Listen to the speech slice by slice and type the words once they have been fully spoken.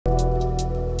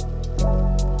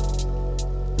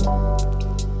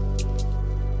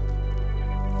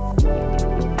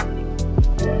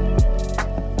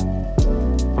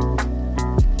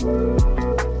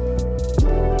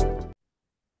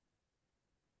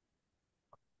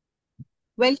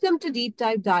Welcome to Deep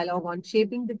Dive Dialogue on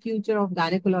shaping the future of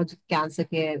gynecologic cancer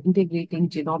care, integrating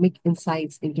genomic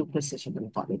insights into precision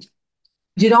oncology.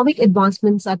 Genomic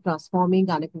advancements are transforming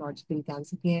gynecological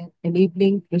cancer care,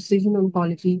 enabling precision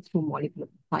oncology through molecular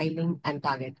profiling and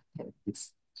targeted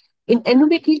therapies. In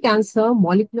endometrial cancer,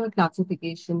 molecular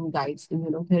classification guides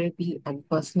immunotherapy and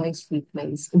personalized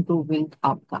treatments, improving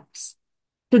outcomes.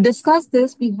 To discuss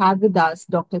this, we have with us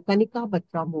Dr. Kanika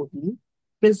Batra Modi,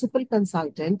 Principal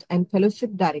Consultant and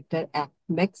Fellowship Director at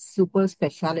MEX Super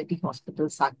Speciality Hospital,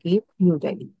 Saket, New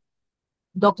Delhi.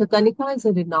 Dr. Kanika is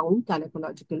a renowned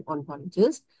gynecological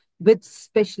oncologist with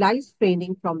specialized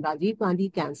training from Rajiv Gandhi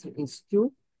Cancer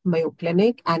Institute, Mayo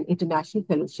Clinic, and international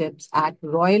fellowships at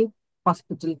Royal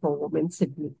Hospital for Women,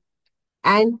 Sydney,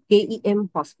 and KEM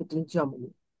Hospital,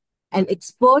 Germany. An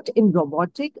expert in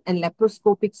robotic and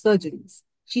laparoscopic surgeries,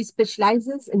 she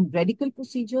specializes in radical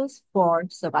procedures for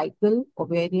cervical,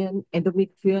 ovarian,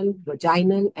 endometrial,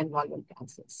 vaginal, and vulval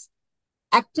cancers.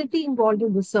 Actively involved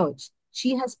in research,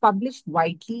 she has published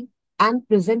widely and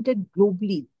presented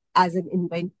globally as an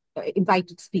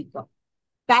invited speaker.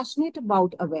 Passionate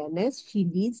about awareness, she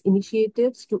leads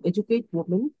initiatives to educate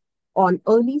women on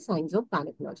early signs of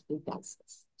gynecological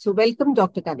cancers. So, welcome,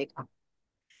 Dr. Kanika.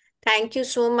 Thank you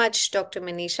so much, Dr.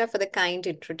 Manisha, for the kind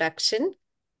introduction.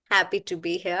 Happy to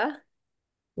be here.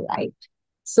 Right.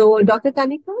 So, Dr.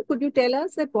 Kanika, could you tell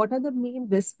us that what are the main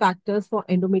risk factors for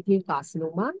endometrial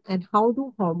carcinoma and how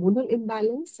do hormonal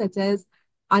imbalance such as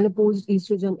unopposed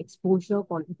estrogen exposure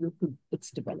contribute to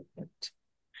its development?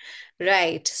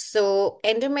 Right. So,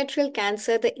 endometrial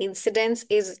cancer, the incidence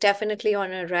is definitely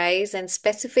on a rise. And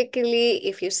specifically,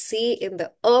 if you see in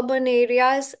the urban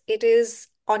areas, it is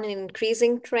on an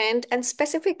increasing trend. And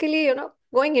specifically,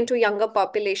 going into younger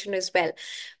population as well.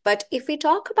 But if we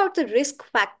talk about the risk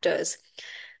factors,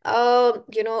 uh,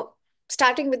 you know,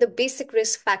 starting with the basic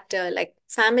risk factor, like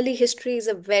family history is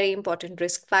a very important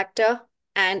risk factor.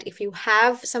 And if you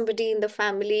have somebody in the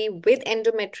family with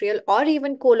endometrial or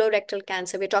even colorectal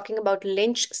cancer, we're talking about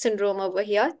Lynch syndrome over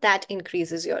here, that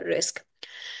increases your risk.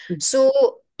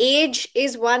 So, age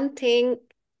is one thing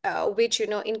which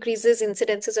increases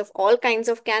incidences of all kinds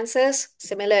of cancers.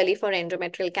 Similarly, for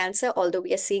endometrial cancer, although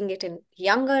we are seeing it in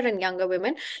younger and younger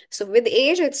women. So, with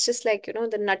age, it's just like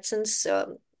the Knutson's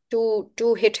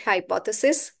two hit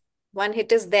hypothesis. One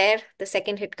hit is there, the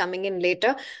second hit coming in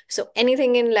later. So,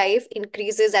 anything in life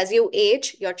increases as you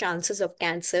age, your chances of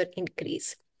cancer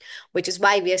increase, which is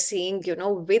why we are seeing,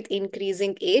 with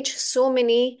increasing age, so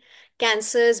many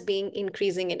cancers being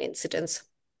increasing in incidence.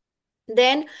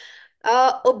 Then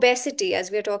obesity, as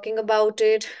we are talking about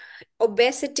it,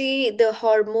 obesity, the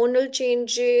hormonal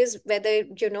changes, whether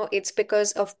it's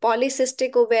because of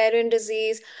polycystic ovarian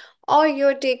disease or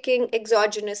you're taking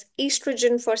exogenous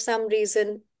estrogen for some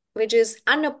reason, which is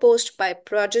unopposed by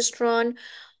progesterone,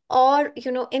 or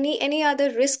any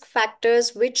other risk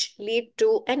factors which lead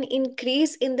to an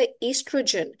increase in the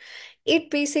estrogen. It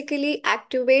basically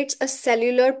activates a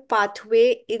cellular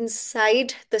pathway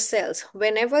inside the cells.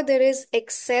 Whenever there is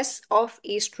excess of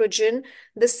estrogen,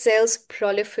 the cells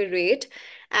proliferate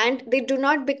and they do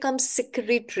not become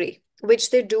secretory, which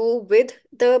they do with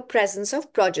the presence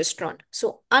of progesterone.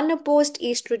 So unopposed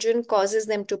estrogen causes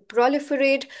them to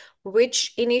proliferate,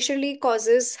 which initially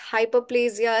causes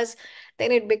hyperplasias.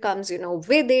 Then it becomes,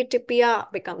 with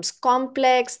atypia, becomes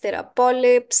complex. There are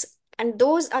polyps. And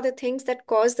those are the things that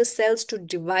cause the cells to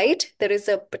divide. There is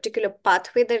a particular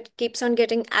pathway that keeps on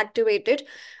getting activated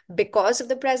because of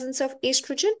the presence of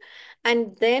estrogen.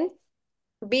 And then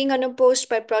being unopposed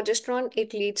by progesterone,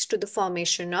 it leads to the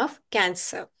formation of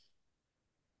cancer.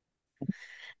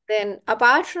 Then,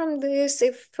 apart from this,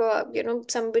 if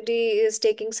somebody is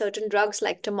taking certain drugs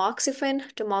like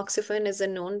tamoxifen is a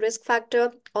known risk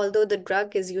factor, although the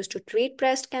drug is used to treat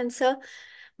breast cancer.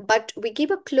 But we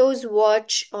keep a close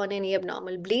watch on any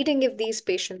abnormal bleeding if these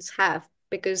patients have,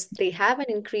 because they have an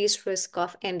increased risk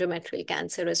of endometrial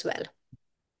cancer as well.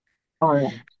 All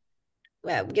right.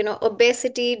 Well,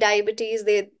 obesity, diabetes,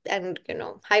 and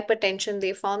hypertension,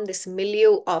 they form this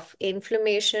milieu of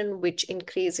inflammation, which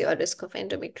increase your risk of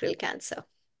endometrial cancer.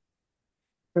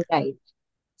 Right.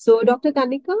 So, Dr.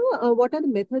 Kanika, what are the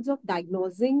methods of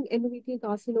diagnosing endometrial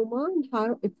carcinoma and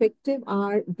how effective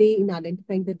are they in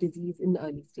identifying the disease in the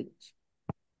early stage?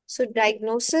 So,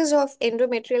 diagnosis of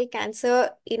endometrial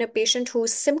cancer in a patient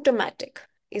who's symptomatic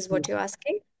is what you're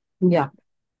asking? Yeah.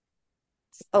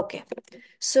 Okay.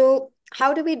 So,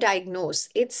 how do we diagnose?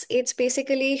 It's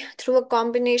basically through a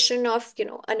combination of,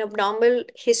 an abnormal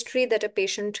history that a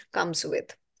patient comes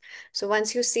with. So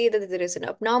once you see that there is an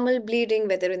abnormal bleeding,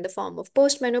 whether in the form of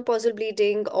postmenopausal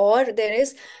bleeding or there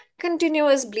is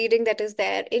continuous bleeding that is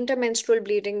there, intermenstrual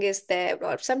bleeding is there,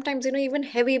 or sometimes, even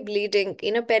heavy bleeding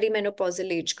in a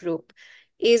perimenopausal age group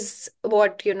is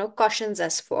what, cautions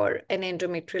us for an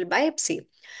endometrial biopsy.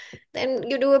 Then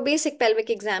you do a basic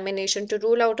pelvic examination to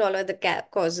rule out all other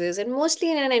causes. And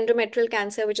mostly in an endometrial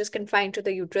cancer, which is confined to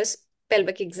the uterus,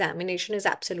 pelvic examination is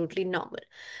absolutely normal.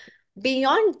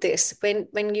 Beyond this,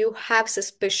 when you have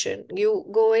suspicion, you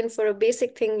go in for a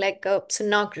basic thing like a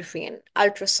sonography and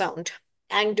ultrasound.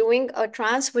 And doing a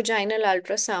transvaginal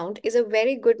ultrasound is a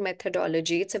very good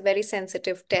methodology. It's a very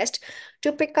sensitive test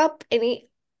to pick up any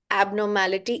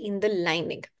abnormality in the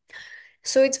lining.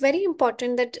 So it's very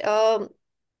important that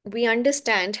we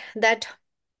understand that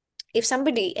if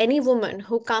somebody, any woman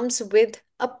who comes with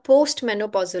a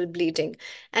postmenopausal bleeding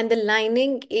and the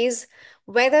lining is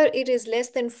whether it is less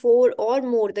than 4 or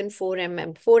more than 4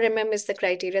 mm, 4 mm is the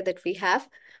criteria that we have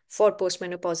for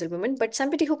postmenopausal women. But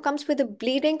somebody who comes with a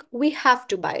bleeding, we have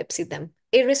to biopsy them,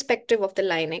 irrespective of the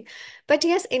lining. But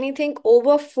yes, anything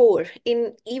over 4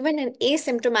 in even an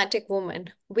asymptomatic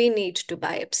woman, we need to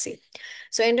biopsy.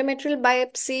 So endometrial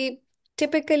biopsy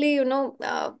typically,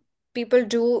 people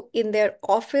do in their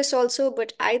office also,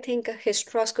 but I think a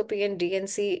hysteroscopy and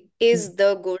DNC is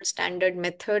the gold standard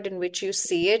method in which you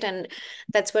see it, and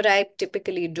that's what I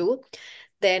typically do.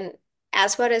 Then,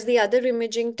 as far as the other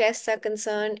imaging tests are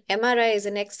concerned, MRI is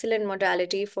an excellent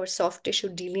modality for soft tissue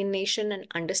delineation and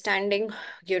understanding,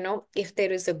 if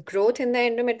there is a growth in the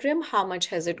endometrium, how much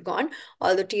has it gone?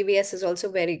 Although TVS is also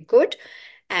very good,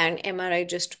 and MRI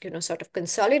just, sort of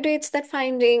consolidates that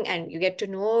finding, and you get to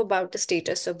know about the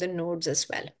status of the nodes as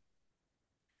well.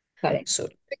 Correct. So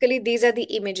typically, these are the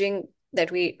imaging that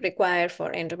we require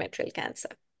for endometrial cancer.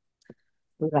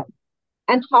 Right.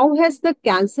 And how has the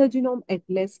Cancer Genome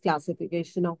Atlas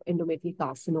classification of endometrial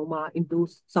carcinoma into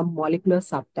some molecular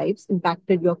subtypes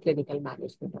impacted your clinical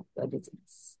management of the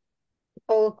disease?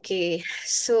 Okay,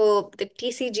 so the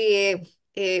TCGA,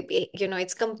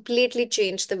 it's completely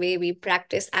changed the way we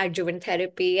practice adjuvant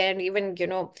therapy and even,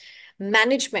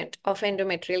 management of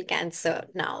endometrial cancer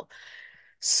now.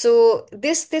 So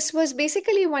this was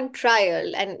basically one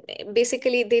trial, and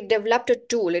basically they developed a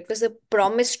tool. It was a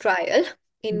PROMISE trial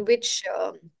in which,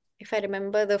 if I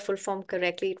remember the full form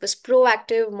correctly, it was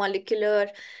proactive molecular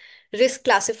risk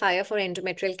classifier for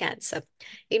endometrial cancer,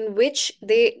 in which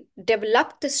they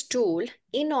developed this tool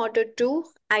in order to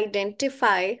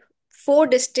identify 4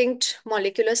 distinct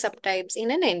molecular subtypes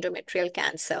in an endometrial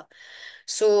cancer.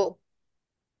 So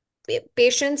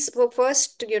patients were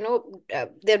first,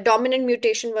 their dominant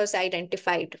mutation was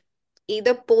identified,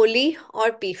 either poly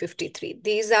or P53.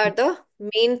 These are the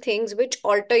main things which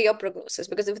alter your prognosis,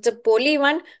 because if it's a poly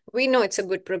one, we know it's a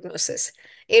good prognosis,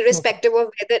 Okay. irrespective of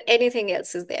whether anything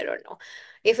else is there or no.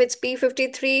 If it's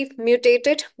P53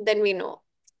 mutated, then we know,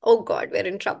 oh God, we're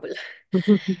in trouble.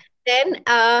 Then,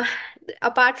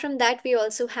 apart from that, we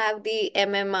also have the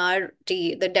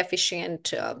MMRT, the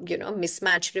deficient,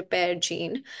 mismatch repair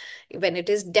gene, when it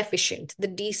is deficient, the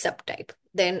D subtype.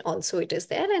 Then also it is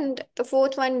there. And the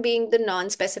fourth one being the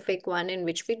non-specific one, in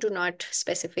which we do not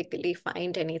specifically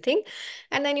find anything.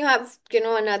 And then you have,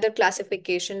 another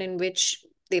classification in which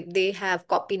they have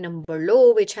copy number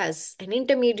low, which has an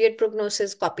intermediate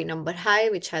prognosis, copy number high,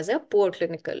 which has a poor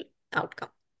clinical outcome.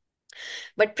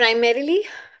 But primarily,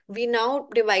 we now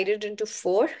divide it into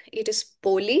 4. It is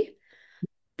poly,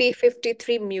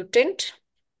 P53 mutant,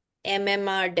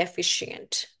 MMR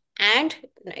deficient, and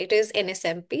it is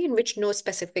NSMP, in which no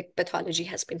specific pathology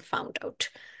has been found out.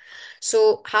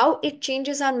 So how it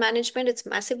changes our management, it's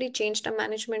massively changed our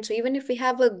management. So even if we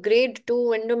have a grade 2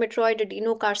 endometrioid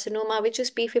adenocarcinoma, which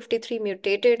is P53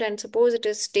 mutated, and suppose it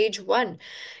is stage 1,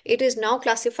 it is now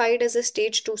classified as a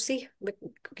stage 2C,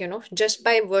 just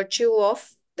by virtue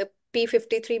of the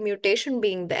P53 mutation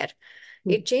being there.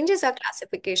 It changes our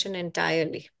classification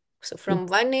entirely. So from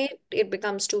 1A, it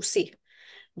becomes 2C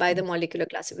by the molecular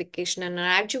classification. And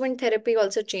our adjuvant therapy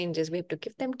also changes. We have to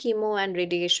give them chemo and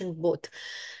radiation both.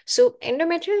 So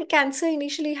endometrial cancer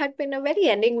initially had been a very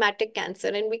enigmatic cancer,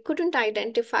 and we couldn't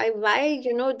identify why,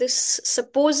 this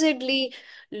supposedly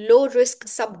low risk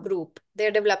subgroup,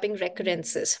 they're developing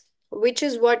recurrences, which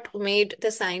is what made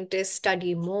the scientists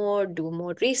study more, do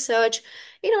more research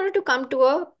in order to come to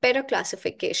a better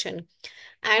classification.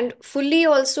 And fully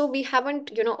also, we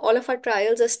haven't, all of our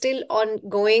trials are still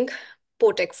ongoing.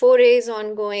 POTEC 4A is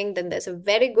ongoing. Then there's a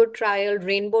very good trial,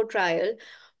 Rainbow trial,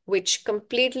 which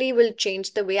completely will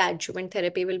change the way adjuvant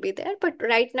therapy will be there. But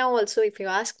right now, also, if you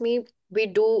ask me, we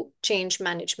do change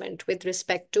management with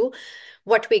respect to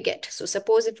what we get. So,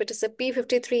 suppose if it is a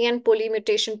P53 and poly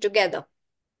mutation together,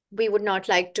 we would not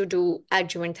like to do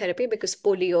adjuvant therapy because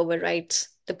poly overrides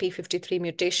the P53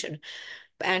 mutation.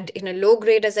 And in a low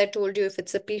grade, as I told you, if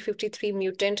it's a P53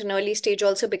 mutant, an early stage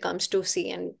also becomes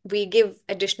 2C, and we give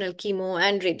additional chemo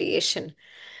and radiation.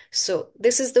 So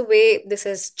this is the way this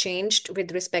has changed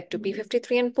with respect to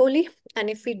P53 and poly. And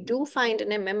if we do find an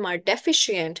MMR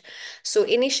deficient, so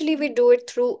initially we do it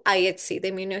through IHC,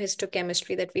 the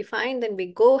immunohistochemistry that we find, then we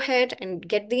go ahead and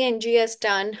get the NGS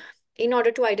done in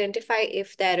order to identify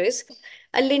if there is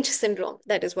a Lynch syndrome.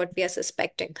 That is what we are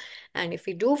suspecting. And if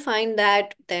we do find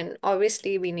that, then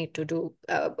obviously we need to do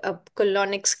a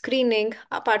colonic screening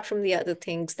apart from the other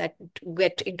things that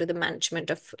get into the management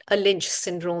of a Lynch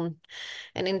syndrome.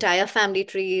 An entire family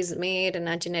tree is made and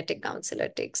a genetic counselor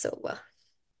takes over.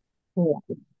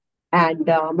 Yeah. And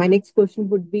my next question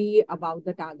would be about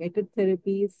the targeted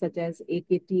therapies such as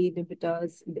AKT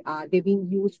inhibitors. Are they being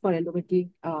used for endometrial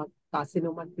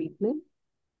carcinoma treatment?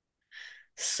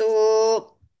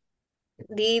 So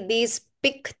these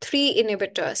PIK3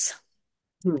 inhibitors,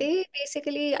 Hmm. they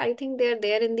basically, I think they're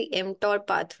there in the mTOR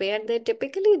pathway, and they're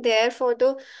typically there for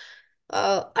the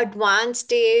advanced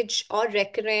stage or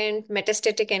recurrent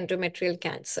metastatic endometrial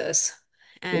cancers.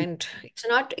 And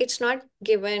it's not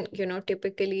given,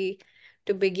 typically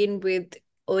to begin with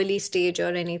early stage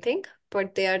or anything,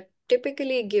 but they are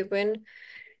typically given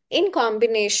in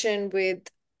combination with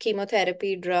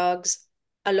chemotherapy drugs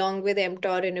along with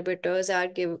mTOR inhibitors are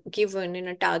given in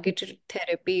a targeted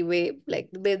therapy way, like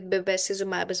with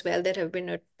bevacizumab as well. There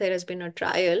has been a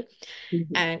trial, Mhm.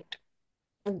 and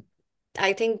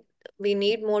I think we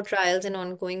need more trials and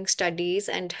ongoing studies,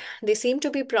 and they seem to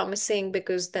be promising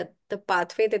because that the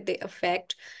pathway that they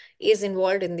affect is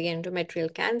involved in the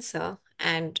endometrial cancer.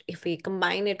 And if we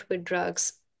combine it with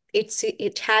drugs,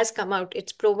 it has come out,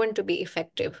 it's proven to be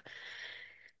effective.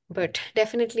 But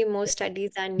definitely more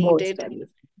studies are More needed. studies.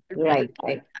 Right,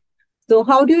 right. So,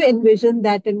 how do you envision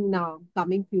that in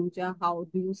coming future? How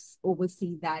do you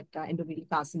oversee that endometrial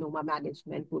carcinoma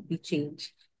management would be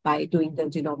changed by doing the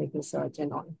genomic research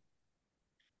and all?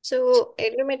 So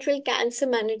endometrial cancer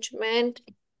management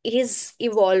is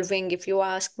evolving, if you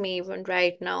ask me, even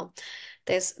right now.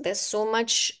 There's so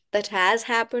much that has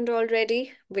happened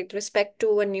already with respect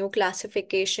to a new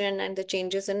classification and the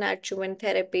changes in adjuvant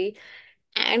therapy,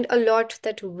 and a lot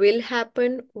that will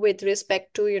happen with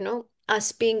respect to,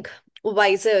 us being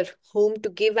wiser whom to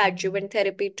give adjuvant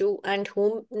therapy to and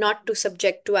whom not to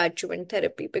subject to adjuvant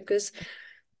therapy, because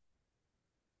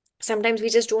sometimes we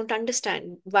just don't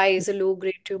understand why is a low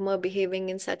grade tumor behaving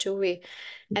in such a way,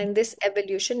 and this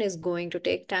evolution is going to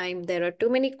take time. There are too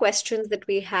many questions that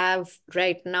we have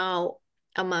right now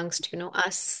amongst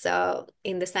us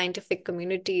in the scientific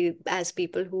community as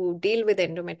people who deal with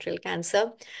endometrial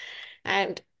cancer,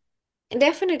 and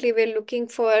definitely we're looking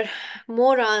for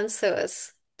more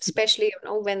answers, especially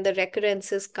when the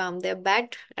recurrences come. They're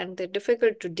bad and they're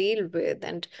difficult to deal with,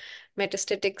 and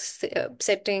metastatic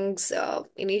settings,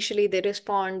 initially they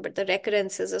respond, but the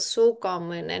recurrences are so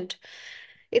common, and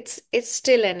it's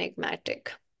still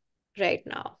enigmatic right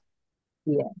now.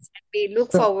 Yes. We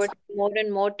look So, forward to more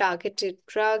and more targeted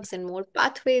drugs and more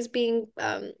pathways being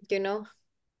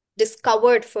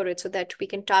discovered for it so that we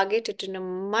can target it in a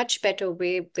much better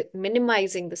way with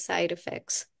minimizing the side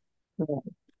effects. right.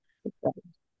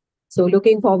 So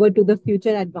looking forward to the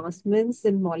future advancements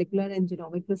in molecular and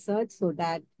genomic research so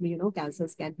that,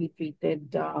 cancers can be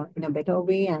treated in a better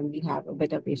way and we have a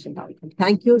better patient outcome.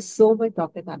 Thank you so much,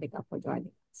 Dr. Kanika, for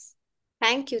joining us.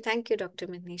 Thank you, Dr.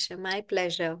 Manisha. My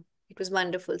pleasure. It was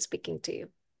wonderful speaking to you.